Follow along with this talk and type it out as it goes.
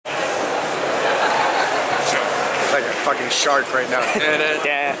fucking shark right now.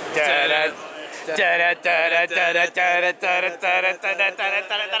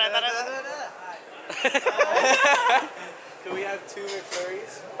 Can we have 2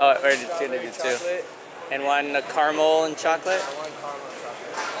 McFlurries? Oh, we're gonna do 2. And 1 caramel and chocolate? 1 caramel and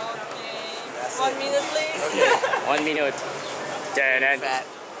chocolate. Okay. 1 minute, please. Okay. 1 minute. Fat.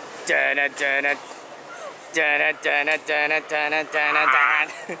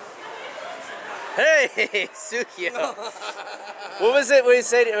 Hey, Sukio. What was it when you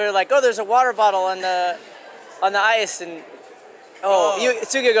said, we were like, oh, there's a water bottle on the ice, and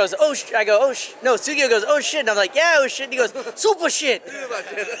Sukio goes, oh, I go, oh, no, Sukio goes, oh, shit, and I'm like, yeah, oh, shit, and he goes, super shit.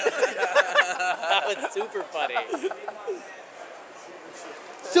 That was super funny.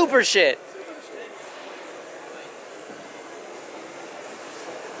 Super shit.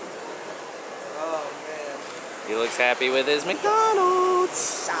 Oh, man. He looks happy with his McDonald's.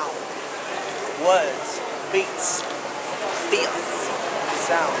 Sound. Was. Beats. Feels.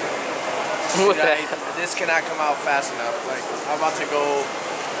 Sound. This cannot come out fast enough. Like, I'm about to go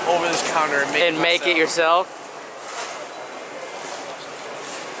over this counter and make it yourself.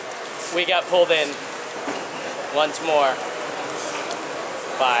 We got pulled in once more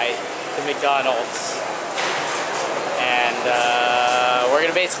by the McDonald's, and we're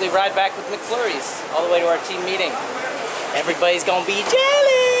gonna basically ride back with McFlurries all the way to our team meeting. Everybody's gonna be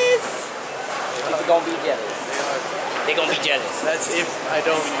jealous. People gonna be jealous. They're gonna be jealous. That's if I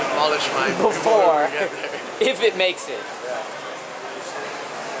don't demolish mine before we get there. If it makes it. Yeah.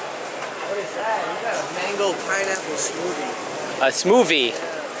 What is that? You got a mango pineapple smoothie. A smoothie.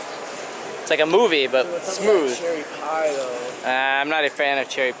 It's like a movie, but smooth. Cherry pie, though. I'm not a fan of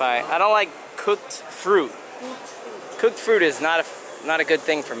cherry pie. I don't like cooked fruit. Cooked fruit is not a good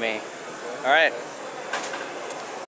thing for me. All right.